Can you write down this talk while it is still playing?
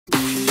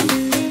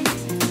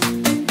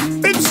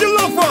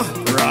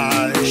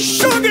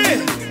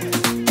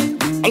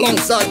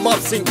alongside Bob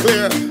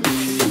Sinclair,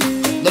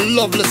 the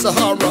lovely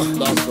Sahara.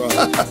 That's right.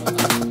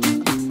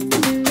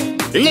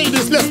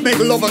 Ladies, let's make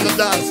love on the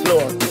dance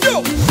floor.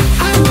 Yo!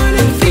 I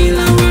wanna feel,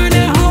 I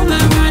wanna hold,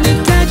 I wanna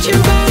touch your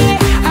body.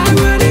 I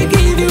wanna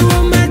give you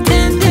all my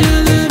tender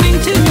loving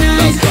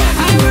tonight.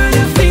 I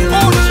wanna feel,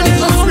 I wanna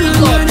hold, I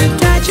wanna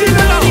touch your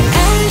body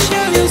and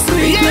show you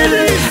sweet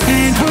love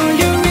and hold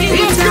you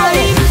really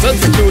tight.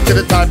 Substitute to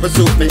the type of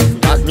suit me,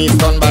 got me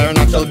stunned by her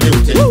natural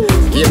beauty.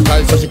 Game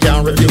tight so she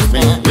can't refuse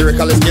me.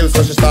 Lyrical skills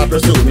so she start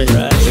pursue me.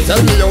 She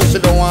tell me how she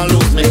don't want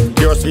lose me.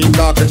 Pure sweet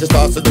talk and she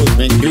starts seduce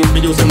me. You be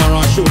using my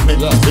run, shoot me.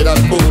 See that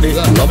booty,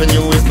 loving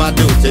you is my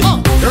duty.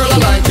 Girl, I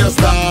like your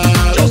style,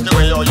 just the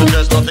way you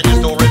dress, nothing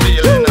is too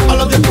revealing. I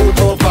love your cool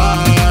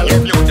profile,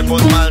 your beautiful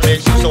smile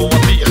makes you so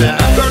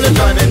appealing. Girl, you're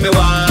driving me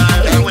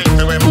wild, can't wait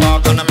to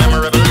embark on a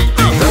memorable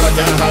evening. Girl, I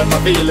can't hide my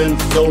feelings,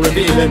 so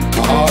revealing.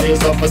 My heart is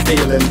up for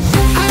stealing.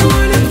 I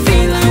wanna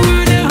feel, I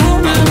wanna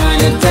hold, I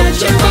wanna touch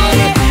your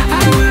body.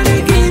 I wanna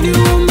give you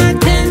all my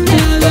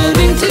tender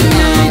loving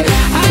tonight.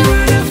 I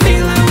wanna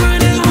feel, I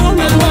wanna hold,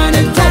 I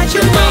wanna touch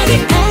your body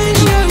and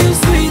show you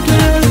sweet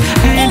love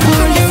and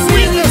hold you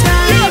really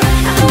tight.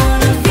 I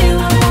wanna feel,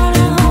 I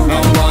wanna hold,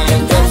 I wanna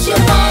touch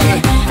your body.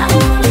 I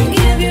wanna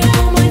give you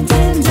all my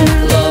tender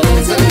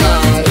loving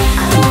tonight.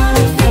 I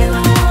wanna feel,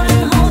 I wanna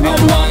hold, I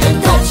wanna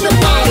touch your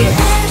body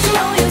and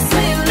show you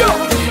sweet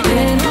love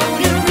and hold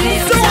you really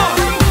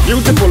tight.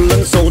 Beautiful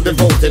and so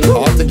devoted,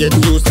 hard to get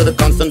used to the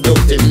constant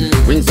doting.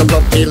 Wings of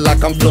love feel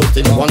like I'm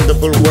floating,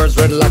 wonderful words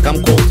read like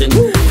I'm quoting.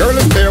 Girl,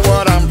 it's clear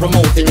what I'm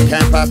promoting,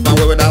 can't pass my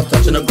way without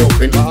touching a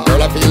groping.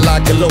 Girl, I feel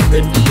like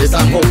eloping, this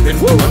I'm hoping.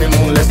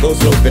 Honeymoon, let's go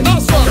sloping.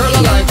 Girl,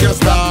 I